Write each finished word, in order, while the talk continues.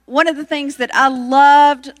One of the things that I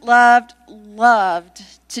loved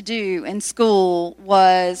to do in school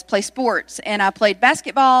was play sports. And I played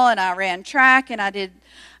basketball, and I ran track, and I did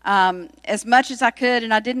as much as I could.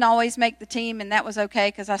 And I didn't always make the team, and that was okay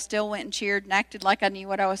because I still went and cheered and acted like I knew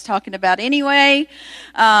what I was talking about anyway.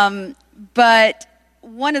 But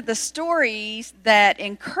one of the stories that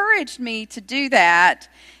encouraged me to do that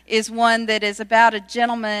is one that is about a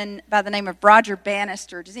gentleman by the name of Roger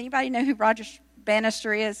Bannister. Does anybody know who Roger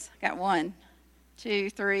Bannister is? Got 1, 2,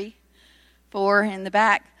 3, 4 in the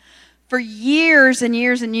back. For years and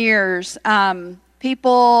years and years,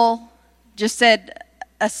 people just said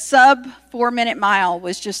a sub 4-minute mile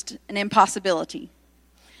was just an impossibility.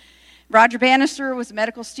 Roger Bannister was a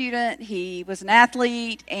medical student. He was an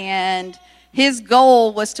athlete, and his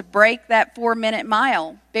goal was to break that 4-minute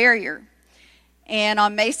mile barrier. And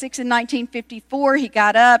on May 6 in 1954, he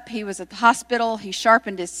got up. He was at the hospital. He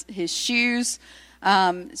sharpened his shoes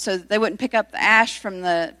so that they wouldn't pick up the ash from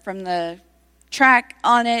the track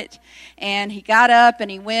on it. And he got up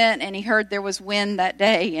and he went, and he heard there was wind that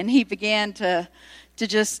day. And he began to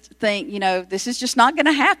just think, this is just not going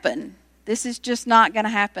to happen. This is just not going to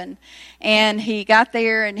happen. And he got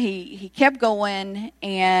there and he kept going,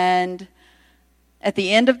 and at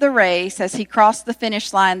the end of the race, as he crossed the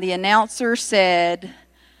finish line, the announcer said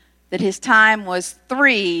that his time was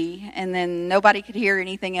 3, and then nobody could hear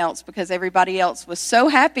anything else because everybody else was so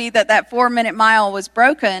happy that 4-minute mile was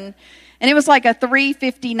broken, and it was like a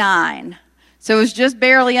 3:59. So it was just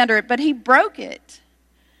barely under it, but he broke it.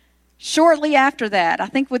 Shortly after that, I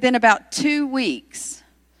think within about 2 weeks,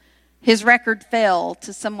 his record fell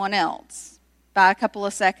to someone else by a couple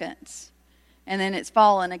of seconds, and then it's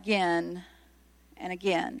fallen again and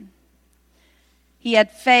again. He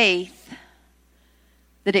had faith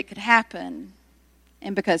that it could happen,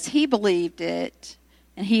 and because he believed it,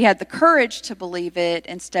 and he had the courage to believe it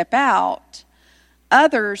and step out,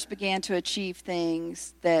 others began to achieve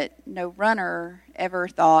things that no runner ever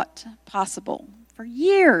thought possible for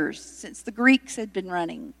years, since the Greeks had been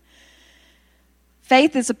running.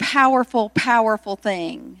 Faith is a powerful, powerful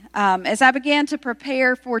thing. As I began to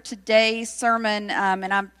prepare for today's sermon,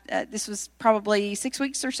 this was probably 6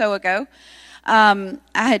 weeks or so ago, I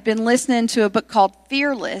had been listening to a book called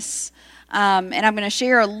Fearless, and I'm going to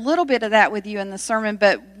share a little bit of that with you in the sermon,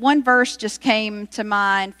 but one verse just came to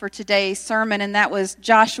mind for today's sermon, and that was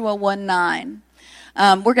Joshua 1:9.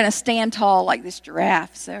 We're going to stand tall like this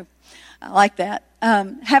giraffe, so I like that.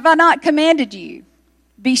 Have I not commanded you?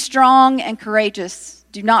 Be strong and courageous.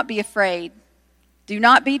 Do not be afraid. Do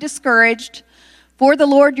not be discouraged, for the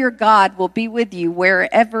Lord your God will be with you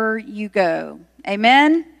wherever you go.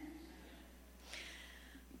 Amen?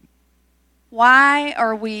 Why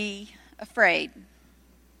are we afraid?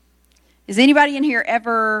 Has anybody in here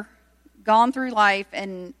ever gone through life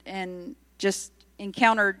and just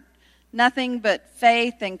encountered nothing but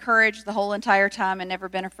faith and courage the whole entire time and never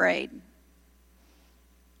been afraid?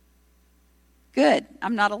 Good.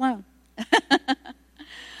 I'm not alone.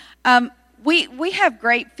 We have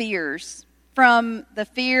great fears, from the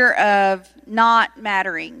fear of not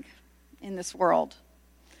mattering in this world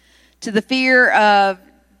to the fear of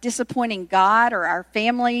disappointing God or our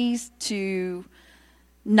families, to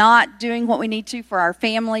not doing what we need to for our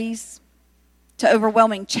families, to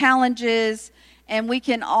overwhelming challenges. And we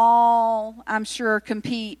can all, I'm sure,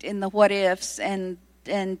 compete in the what ifs and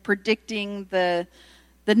predicting the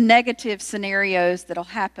negative scenarios that'll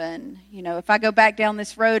happen. If I go back down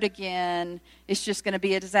this road again, it's just going to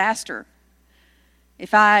be a disaster.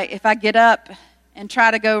 If I get up and try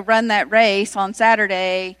to go run that race on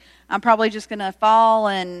Saturday, I'm probably just going to fall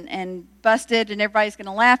and bust it, and everybody's going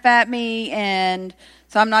to laugh at me, and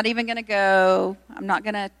so I'm not even going to go. I'm not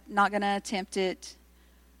going to attempt it.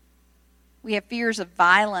 We have fears of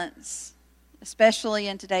violence, especially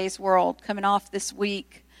in today's world, coming off this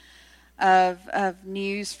week of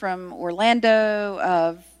news from Orlando,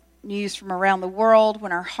 of news from around the world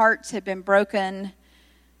when our hearts have been broken.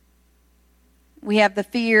 We have the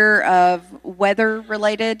fear of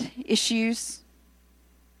weather-related issues,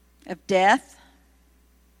 of death,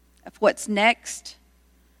 of what's next,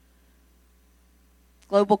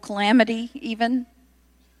 global calamity even,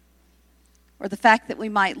 or the fact that we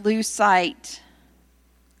might lose sight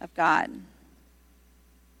of God.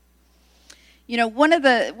 One of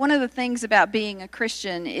the things about being a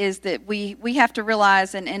Christian is that we have to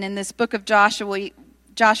realize, and in this book of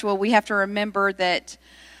Joshua, we have to remember that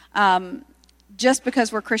just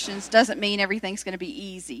because we're Christians doesn't mean everything's going to be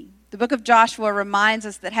easy. The book of Joshua reminds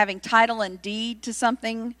us that having title and deed to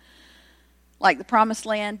something like the promised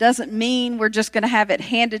land doesn't mean we're just going to have it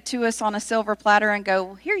handed to us on a silver platter and go,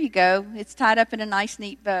 well, here you go. It's tied up in a nice,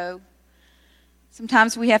 neat bow.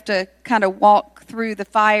 Sometimes we have to kind of walk through the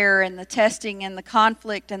fire and the testing and the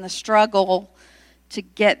conflict and the struggle to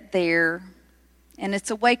get there. And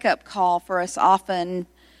it's a wake-up call for us often.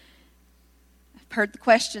 I've heard the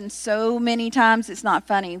question so many times it's not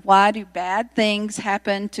funny. Why do bad things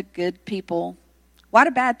happen to good people? Why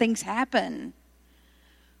do bad things happen?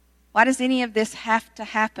 Why does any of this have to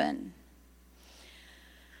happen?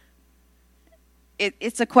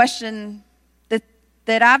 It's a question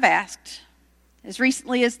that I've asked as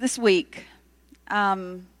recently as this week.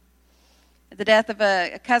 The death of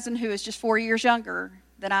a cousin who is just 4 years younger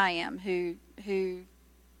than I am, who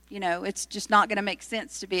you know, it's just not going to make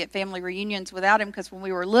sense to be at family reunions without him, because when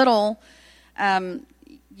we were little,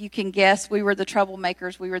 you can guess we were the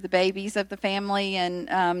troublemakers. We were the babies of the family,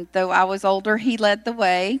 and though I was older, he led the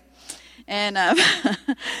way. And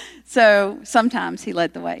so sometimes he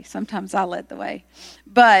led the way, sometimes I led the way.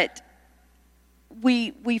 But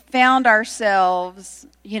we found ourselves,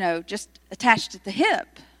 you know, just attached at the hip.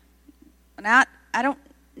 And I don't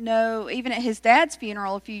know, even at his dad's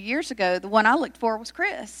funeral a few years ago, the one I looked for was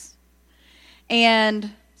Chris.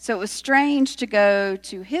 And so it was strange to go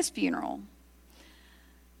to his funeral.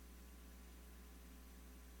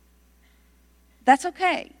 That's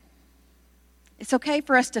okay. It's okay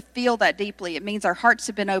for us to feel that deeply. It means our hearts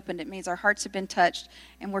have been opened. It means our hearts have been touched.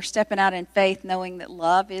 And we're stepping out in faith knowing that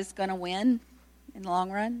love is going to win in the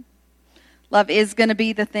long run. Love is going to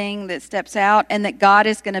be the thing that steps out, and that God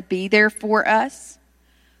is going to be there for us.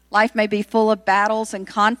 Life may be full of battles and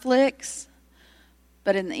conflicts,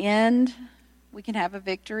 but in the end, we can have a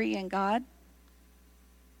victory in God.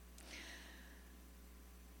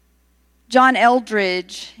 John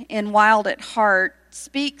Eldredge in Wild at Heart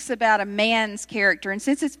speaks about a man's character. And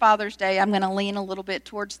since it's Father's Day, I'm going to lean a little bit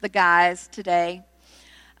towards the guys today.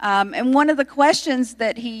 And one of the questions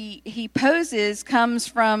that he poses comes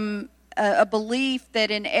from a belief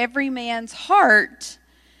that in every man's heart,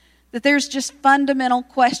 that there's just fundamental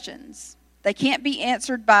questions. They can't be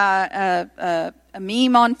answered by a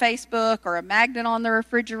meme on Facebook or a magnet on the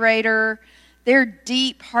refrigerator. They're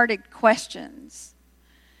deep-hearted questions.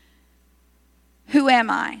 Who am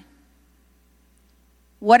I?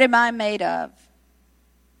 What am I made of?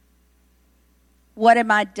 What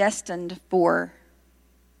am I destined for?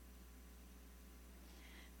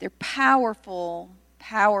 They're powerful,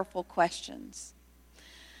 powerful questions.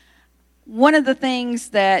 One of the things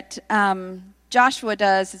that Joshua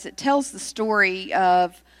does is it tells the story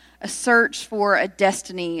of a search for a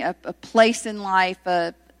destiny, a place in life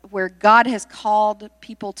where God has called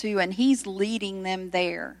people to, and he's leading them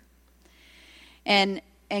there. And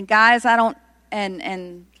guys,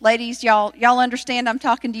 and ladies, y'all understand I'm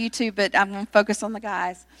talking to you too, but I'm going to focus on the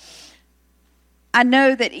guys. I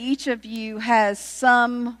know that each of you has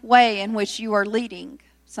some way in which you are leading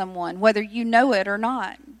someone, whether you know it or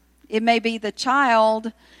not. It may be the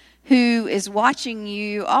child who is watching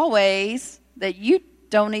you always, that you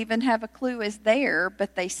don't even have a clue is there,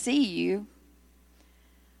 but they see you.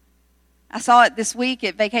 I saw it this week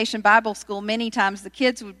at Vacation Bible School. Many times the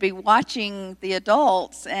kids would be watching the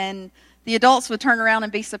adults, and the adults would turn around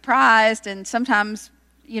and be surprised, and sometimes,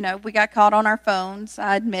 you know, we got caught on our phones.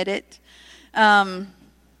 I admit it. Don't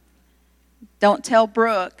tell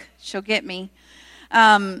Brooke. She'll get me.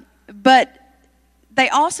 But they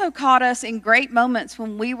also caught us in great moments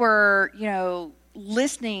when we were, you know,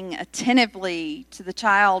 listening attentively to the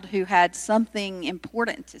child who had something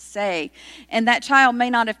important to say. And that child may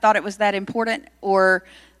not have thought it was that important, or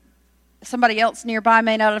somebody else nearby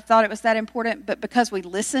may not have thought it was that important, but because we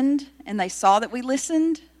listened and they saw that we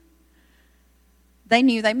listened, they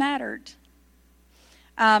knew they mattered.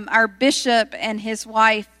 Our bishop and his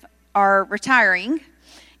wife are retiring,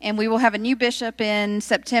 and we will have a new bishop in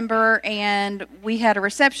September, and we had a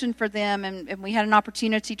reception for them, and we had an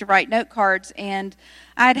opportunity to write note cards. And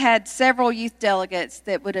I'd had several youth delegates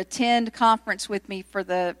that would attend conference with me for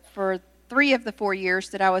 3 of the 4 years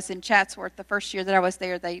that I was in Chatsworth. The first year that I was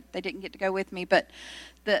there, they didn't get to go with me, but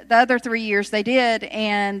the other 3 years they did.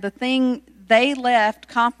 And the thing they left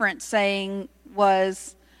conference saying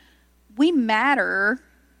was, we matter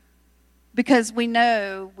because we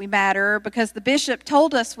know we matter, because the bishop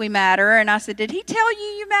told us we matter. And I said, did he tell you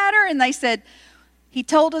you matter? And they said, he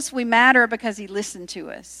told us we matter because he listened to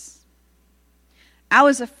us. I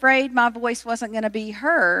was afraid my voice wasn't going to be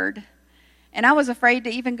heard, and I was afraid to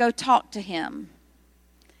even go talk to him.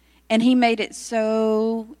 And he made it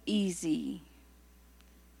so easy.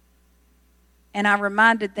 And I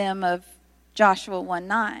reminded them of Joshua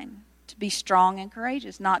 1:9, to be strong and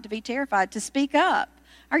courageous, not to be terrified, to speak up.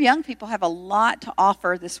 Our young people have a lot to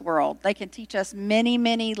offer this world. They can teach us many,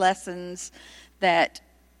 many lessons that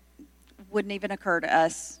wouldn't even occur to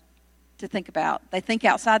us to think about. They think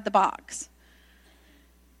outside the box.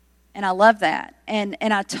 And I love that. And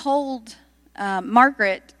I told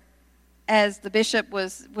Margaret, as the bishop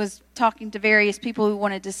was talking to various people who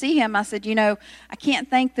wanted to see him, I said, I can't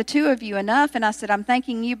thank the two of you enough. And I said, I'm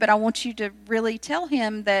thanking you, but I want you to really tell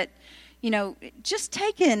him that, just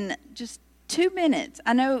taking just 2 minutes.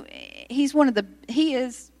 I know he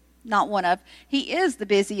is the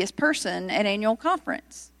busiest person at annual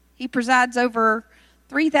conference. He presides over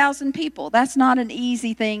 3,000 people. That's not an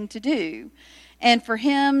easy thing to do. And for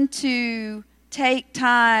him to take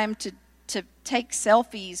time to take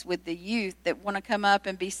selfies with the youth that want to come up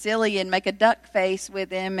and be silly and make a duck face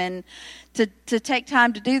with him, and to take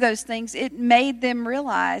time to do those things, it made them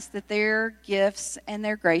realize that their gifts and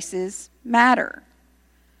their graces matter.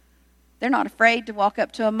 They're not afraid to walk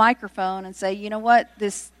up to a microphone and say, you know what,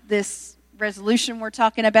 this resolution we're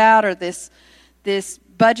talking about, or this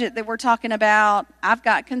budget that we're talking about, I've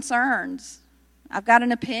got concerns. I've got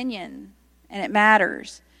an opinion, and it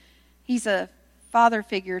matters. He's a father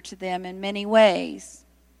figure to them in many ways.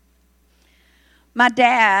 My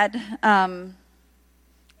dad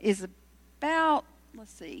is about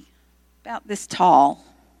this tall.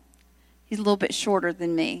 He's a little bit shorter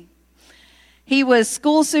than me. He was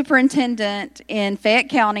school superintendent in Fayette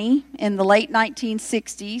County in the late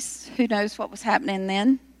 1960s. Who knows what was happening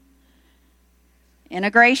then?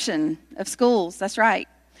 Integration of schools, that's right.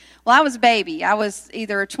 Well, I was a baby. I was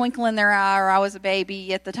either a twinkle in their eye, or I was a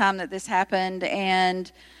baby at the time that this happened.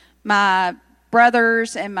 And my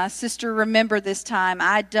brothers and my sister remember this time.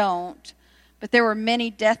 I don't. But there were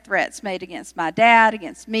many death threats made against my dad,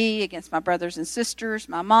 against me, against my brothers and sisters,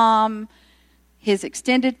 my mom, his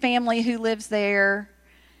extended family who lives there.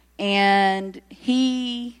 And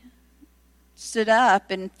he stood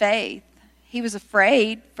up in faith. He was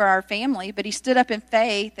afraid for our family, but he stood up in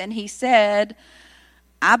faith, and he said,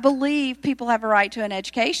 I believe people have a right to an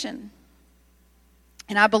education.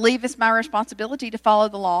 And I believe it's my responsibility to follow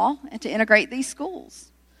the law and to integrate these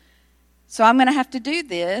schools. So I'm going to have to do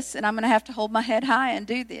this, and I'm going to have to hold my head high and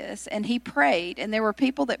do this. And he prayed, and there were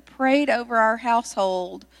people that prayed over our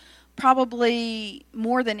household probably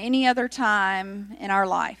more than any other time in our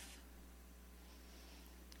life.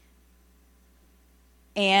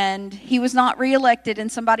 And he was not reelected,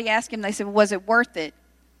 and somebody asked him, they said, was it worth it?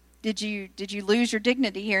 Did you lose your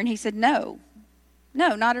dignity here? And he said, no,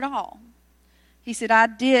 not at all. He said, I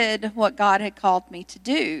did what God had called me to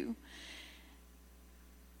do.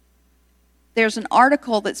 There's an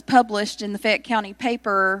article that's published in the Fayette County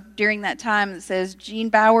paper during that time that says Gene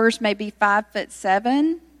Bowers may be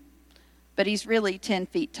 5'7", but he's really 10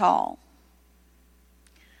 feet tall.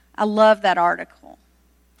 I love that article.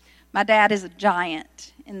 My dad is a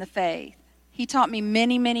giant in the faith. He taught me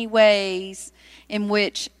many, many ways in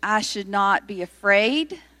which I should not be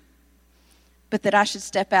afraid, but that I should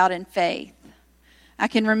step out in faith. I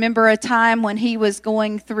can remember a time when he was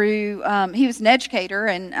going through, he was an educator,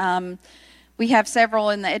 and we have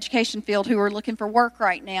several in the education field who are looking for work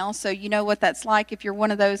right now, so you know what that's like if you're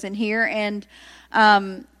one of those in here. And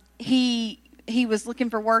he was looking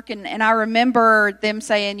for work, and I remember them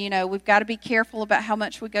saying, we've got to be careful about how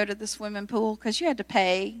much we go to the swimming pool, because you had to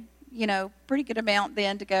pay, pretty good amount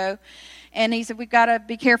then to go. And he said, we've got to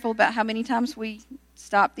be careful about how many times we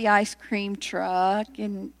stop the ice cream truck.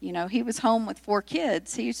 And, he was home with 4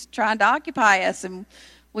 kids. He was trying to occupy us, and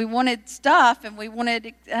we wanted stuff, and we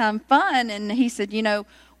wanted fun. And he said,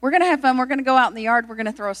 we're going to have fun. We're going to go out in the yard. We're going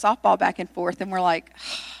to throw a softball back and forth. And we're like,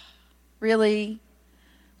 really?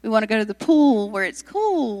 We want to go to the pool where it's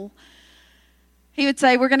cool. He would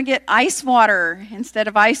say, we're going to get ice water instead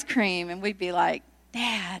of ice cream. And we'd be like,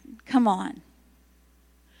 Dad, come on.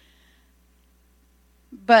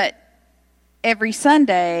 But every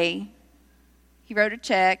Sunday, he wrote a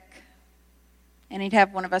check, and he'd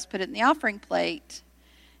have one of us put it in the offering plate.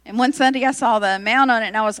 And one Sunday, I saw the amount on it,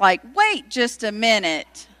 and I was like, wait just a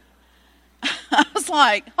minute. I was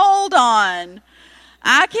like, hold on.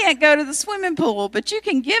 I can't go to the swimming pool, but you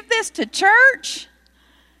can give this to church?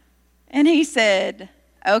 And he said,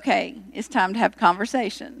 okay, it's time to have a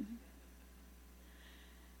conversation.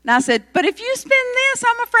 And I said, but if you spend this,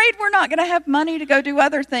 I'm afraid we're not going to have money to go do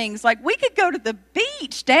other things. Like, we could go to the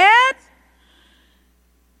beach, Dad.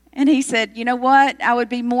 And he said, you know what? I would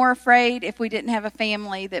be more afraid if we didn't have a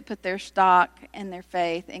family that put their stock and their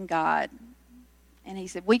faith in God. And he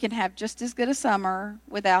said, we can have just as good a summer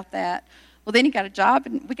without that. Well, then he got a job,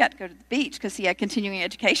 and we got to go to the beach because he had continuing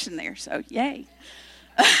education there, so yay.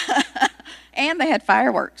 And they had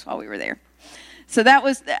fireworks while we were there. So that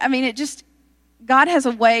was, God has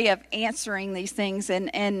a way of answering these things,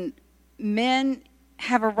 and men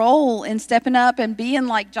have a role in stepping up and being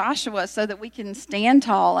like Joshua so that we can stand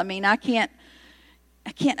tall. I can't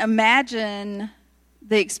imagine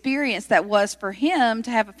the experience that was for him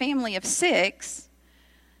to have a family of 6,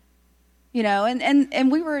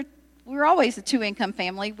 and we were always a 2-income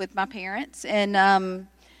family with my parents, and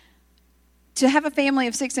to have a family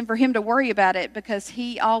of 6 and for him to worry about it because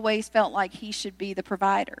he always felt like he should be the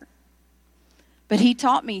provider. But he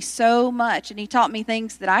taught me so much, and he taught me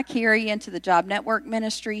things that I carry into the Job Network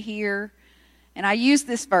ministry here. And I use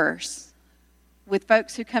this verse with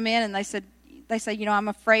folks who come in and they say, I'm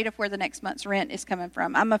afraid of where the next month's rent is coming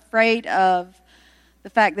from. I'm afraid of the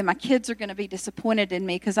fact that my kids are going to be disappointed in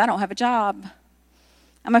me because I don't have a job.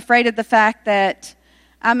 I'm afraid of the fact that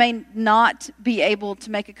I may not be able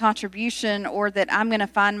to make a contribution, or that I'm going to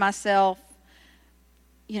find myself,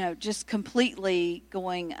 just completely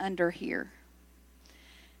going under here.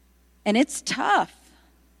 And it's tough.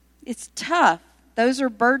 It's tough. Those are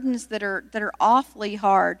burdens that are awfully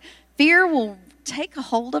hard. Fear will take a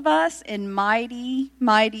hold of us in mighty,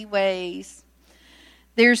 mighty ways.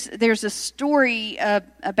 There's a story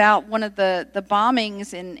about one of the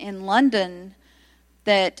bombings in London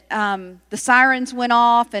that the sirens went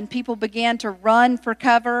off and people began to run for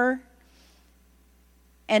cover,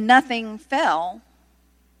 and nothing fell.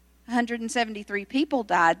 173 people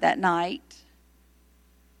died that night,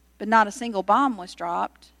 but not a single bomb was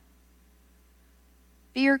dropped.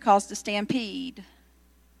 Fear caused a stampede,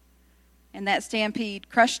 and that stampede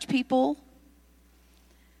crushed people,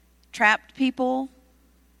 trapped people,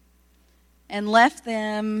 and left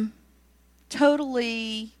them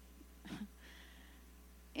totally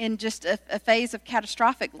in just a phase of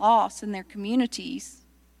catastrophic loss in their communities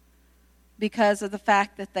because of the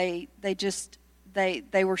fact that they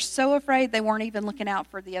were so afraid they weren't even looking out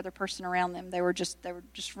for the other person around them. They were just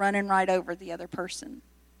running right over the other person.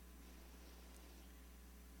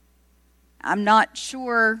 I'm not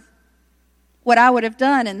sure what I would have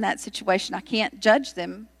done in that situation. I can't judge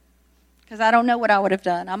them because I don't know what I would have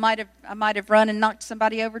done. I might have run and knocked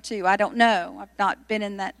somebody over too. I don't know. I've not been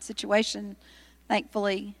in that situation,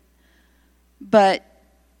 thankfully. But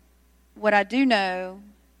what I do know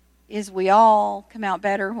is we all come out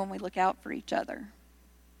better when we look out for each other.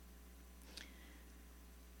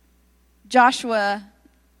 Joshua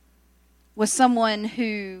was someone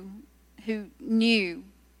who knew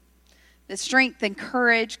that strength and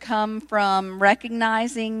courage come from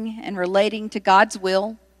recognizing and relating to God's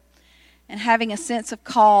will and having a sense of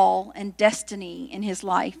call and destiny in his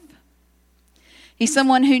life. He's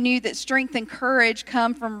someone who knew that strength and courage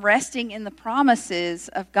come from resting in the promises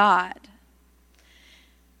of God.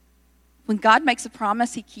 When God makes a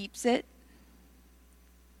promise, he keeps it.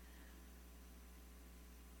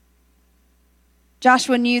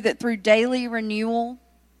 Joshua knew that through daily renewal,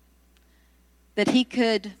 that he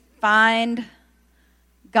could find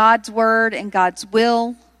God's word and God's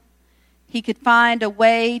will. He could find a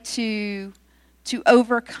way to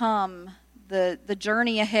overcome the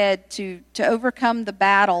journey ahead, to overcome the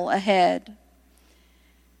battle ahead.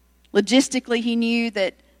 Logistically, he knew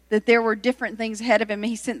that there were different things ahead of him, and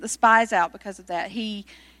he sent the spies out because of that. He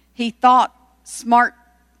thought smart.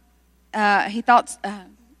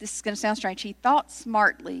 This is going to sound strange. He thought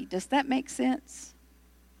smartly. Does that make sense?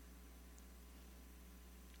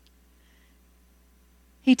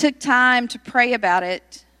 He took time to pray about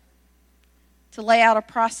it, to lay out a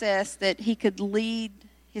process that he could lead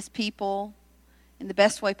his people in the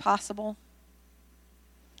best way possible,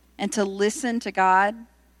 and to listen to God.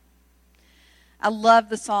 I love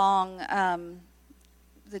the song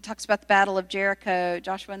that talks about the Battle of Jericho,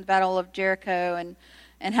 Joshua and the Battle of Jericho,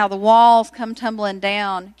 and how the walls come tumbling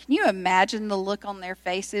down. Can you imagine the look on their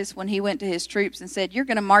faces when he went to his troops and said, you're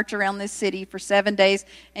going to march around this city for 7 days,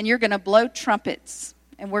 and you're going to blow trumpets,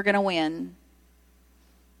 and we're going to win?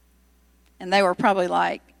 And they were probably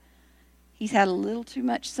like, he's had a little too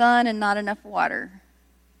much sun and not enough water.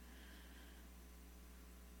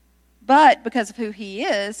 But because of who he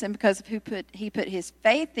is and because of who he put his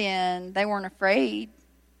faith in, they weren't afraid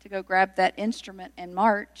to go grab that instrument and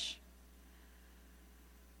march.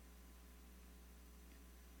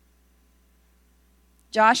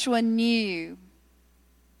 Joshua knew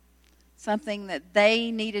something that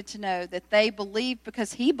they needed to know, that they believed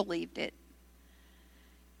because he believed it.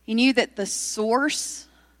 He knew that the source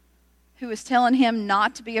who was telling him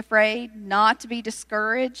not to be afraid, not to be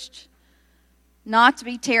discouraged, not to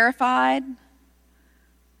be terrified,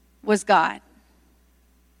 was God.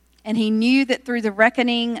 And he knew that through the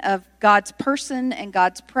reckoning of God's person and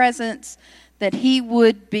God's presence, that he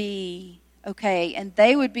would be okay, and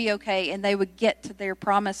they would be okay, and they would get to their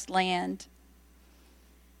promised land.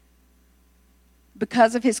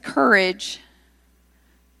 Because of his courage,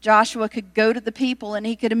 Joshua could go to the people and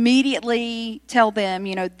he could immediately tell them,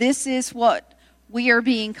 this is what we are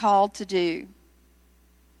being called to do.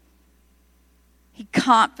 He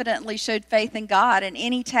confidently showed faith in God in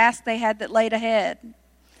any task they had that laid ahead.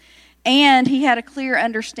 And he had a clear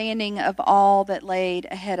understanding of all that laid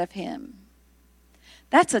ahead of him.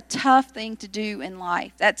 That's a tough thing to do in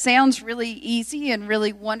life. That sounds really easy and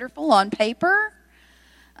really wonderful on paper,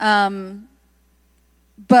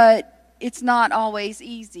 but it's not always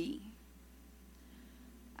easy.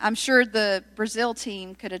 I'm sure the Brazil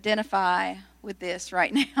team could identify with this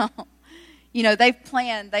right now. They've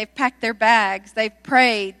planned, they've packed their bags, they've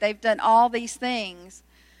prayed, they've done all these things.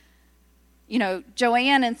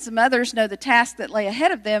 Joanne and some others know the tasks that lay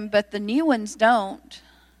ahead of them, but the new ones don't.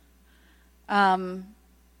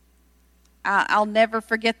 I'll never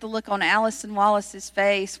forget the look on Allison Wallace's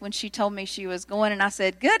face when she told me she was going, and I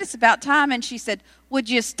said, good, it's about time. And she said, would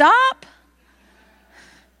you stop?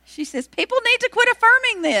 She says, people need to quit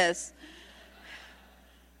affirming this.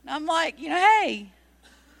 And I'm like, hey.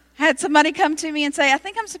 I had somebody come to me and say, I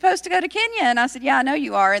think I'm supposed to go to Kenya. And I said, yeah, I know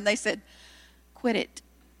you are. And they said, quit it.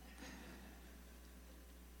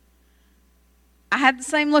 I had the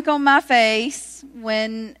same look on my face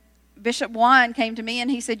when Bishop Juan came to me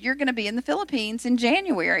and he said, you're going to be in the Philippines in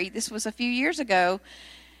January. This was a few years ago.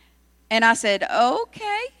 And I said,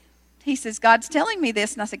 okay. He says, God's telling me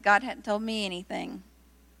this. And I said, God hadn't told me anything.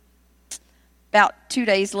 About 2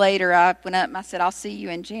 days later, I went up and I said, I'll see you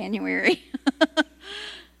in January.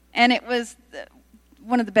 And it was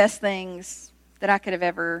one of the best things that I could have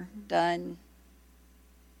ever done.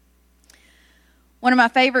 One of my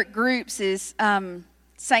favorite groups is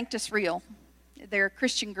Sanctus Real. They're a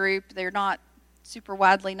Christian group. They're not super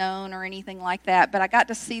widely known or anything like that, but I got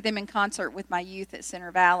to see them in concert with my youth at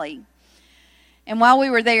Center Valley. And while we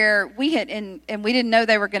were there, we had, and we didn't know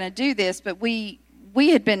they were going to do this, but we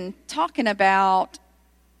had been talking about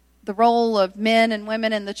the role of men and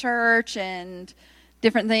women in the church and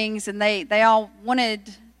different things, and they all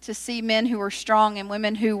wanted to see men who were strong and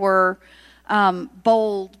women who were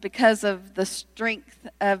bold because of the strength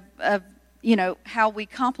of how we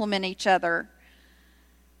complement each other.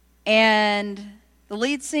 And the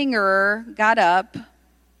lead singer got up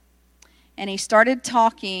and he started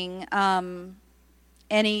talking, and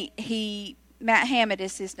he Matt Hammett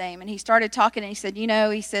is his name, and he started talking and he said,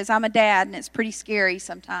 he says, I'm a dad and it's pretty scary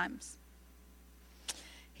sometimes.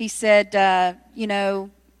 He said, the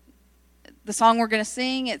song we're going to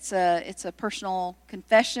sing, it's a personal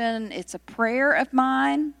confession. It's a prayer of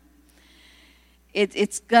mine.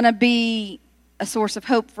 It's going to be a source of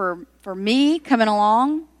hope for me coming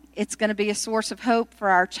along. It's going to be a source of hope for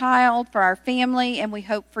our child, for our family, and we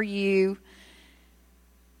hope for you.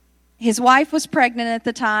 His wife was pregnant at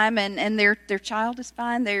the time, and their child is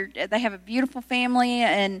fine. They have a beautiful family,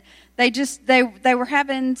 and they were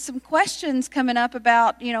having some questions coming up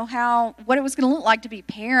about what it was going to look like to be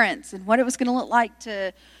parents, and what it was going to look like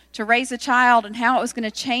to raise a child, and how it was going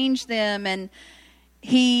to change them. And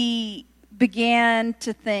he began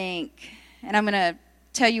to think, and I'm going to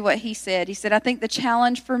tell you what he said. He said, I think the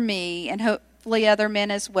challenge for me, and hopefully other men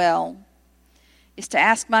as well, is to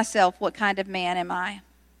ask myself, what kind of man am I?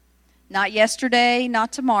 Not yesterday,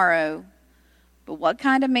 not tomorrow, but what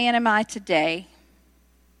kind of man am I today?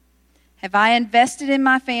 Have I invested in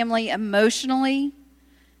my family emotionally,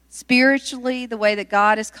 spiritually, the way that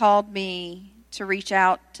God has called me to reach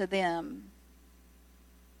out to them?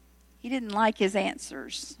 He didn't like his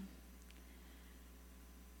answers.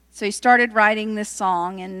 So he started writing this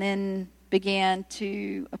song and then began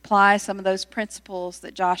to apply some of those principles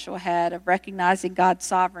that Joshua had of recognizing God's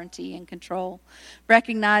sovereignty and control,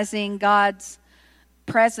 recognizing God's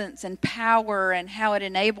presence and power and how it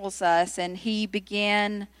enables us. And he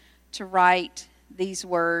began to write these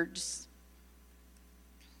words.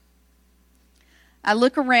 I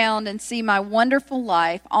look around and see my wonderful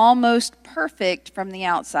life almost perfect from the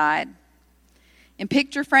outside. In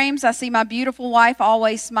picture frames, I see my beautiful wife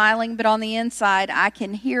always smiling, but on the inside, I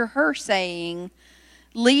can hear her saying,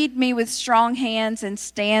 lead me with strong hands and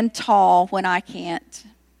stand tall when I can't.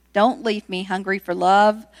 Don't leave me hungry for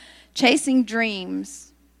love, chasing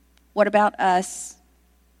dreams. What about us?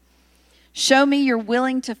 Show me you're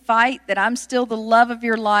willing to fight, that I'm still the love of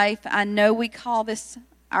your life. I know we call this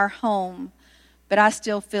our home, but I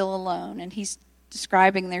still feel alone. And he's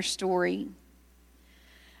describing their story.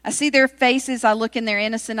 I see their faces, I look in their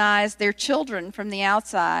innocent eyes, they're children from the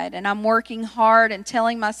outside, and I'm working hard and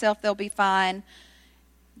telling myself they'll be fine.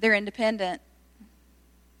 They're independent.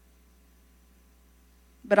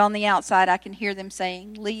 But on the outside, I can hear them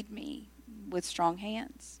saying, "Lead me with strong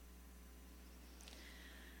hands."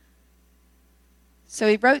 So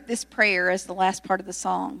he wrote this prayer as the last part of the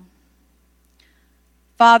song.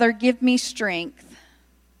 Father, give me strength.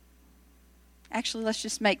 Actually, let's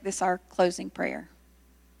just make this our closing prayer.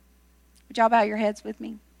 Would y'all bow your heads with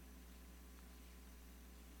me?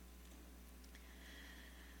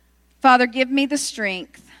 Father, give me the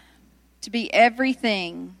strength to be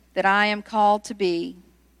everything that I am called to be.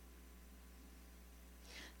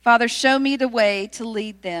 Father, show me the way to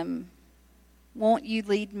lead them. Won't you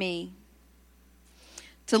lead me?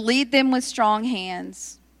 To lead them with strong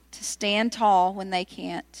hands, to stand tall when they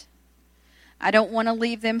can't. I don't want to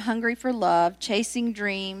leave them hungry for love, chasing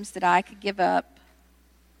dreams that I could give up.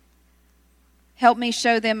 Help me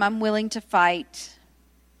show them I'm willing to fight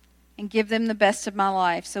and give them the best of my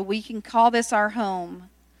life so we can call this our home.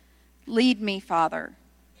 Lead me, Father,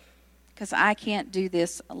 because I can't do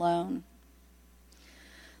this alone.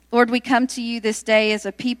 Lord, we come to you this day as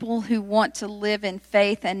a people who want to live in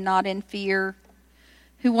faith and not in fear,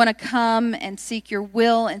 who want to come and seek your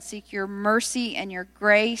will and seek your mercy and your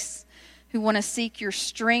grace, who want to seek your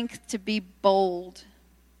strength to be bold.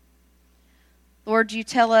 Lord, you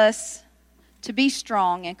tell us to be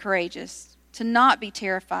strong and courageous, to not be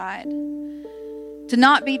terrified, to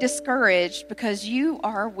not be discouraged because you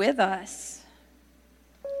are with us.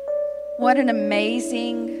 What an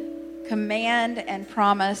amazing command and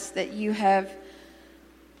promise that you have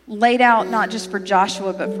laid out, not just for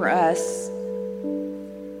Joshua, but for us.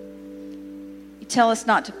 You tell us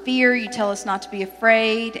not to fear, you tell us not to be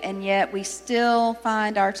afraid, and yet we still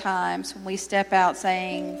find our times when we step out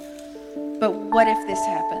saying, but what if this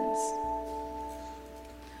happens?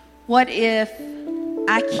 What if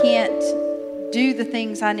I can't do the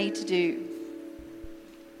things I need to do?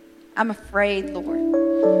 I'm afraid, Lord.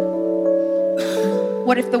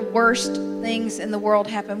 What if the worst things in the world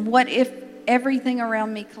happen? What if everything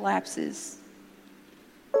around me collapses?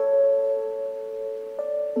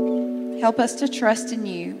 Help us to trust in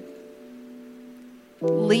you.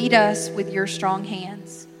 Lead us with your strong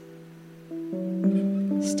hands.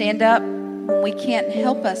 Stand up when we can't.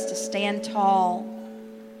 Help us to stand tall,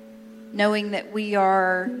 knowing that we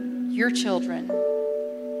are your children.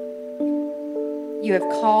 You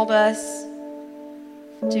have called us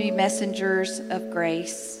to be messengers of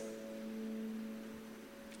grace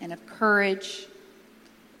and of courage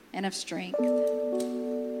and of strength.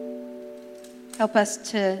 Help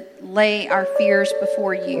us to lay our fears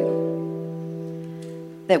before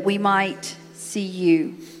you, that we might see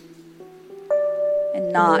you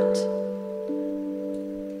and not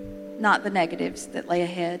the negatives that lay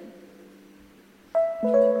ahead,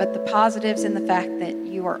 but the positives in the fact that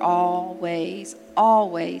you are always,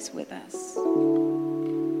 always with us.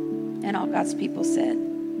 And all God's people said,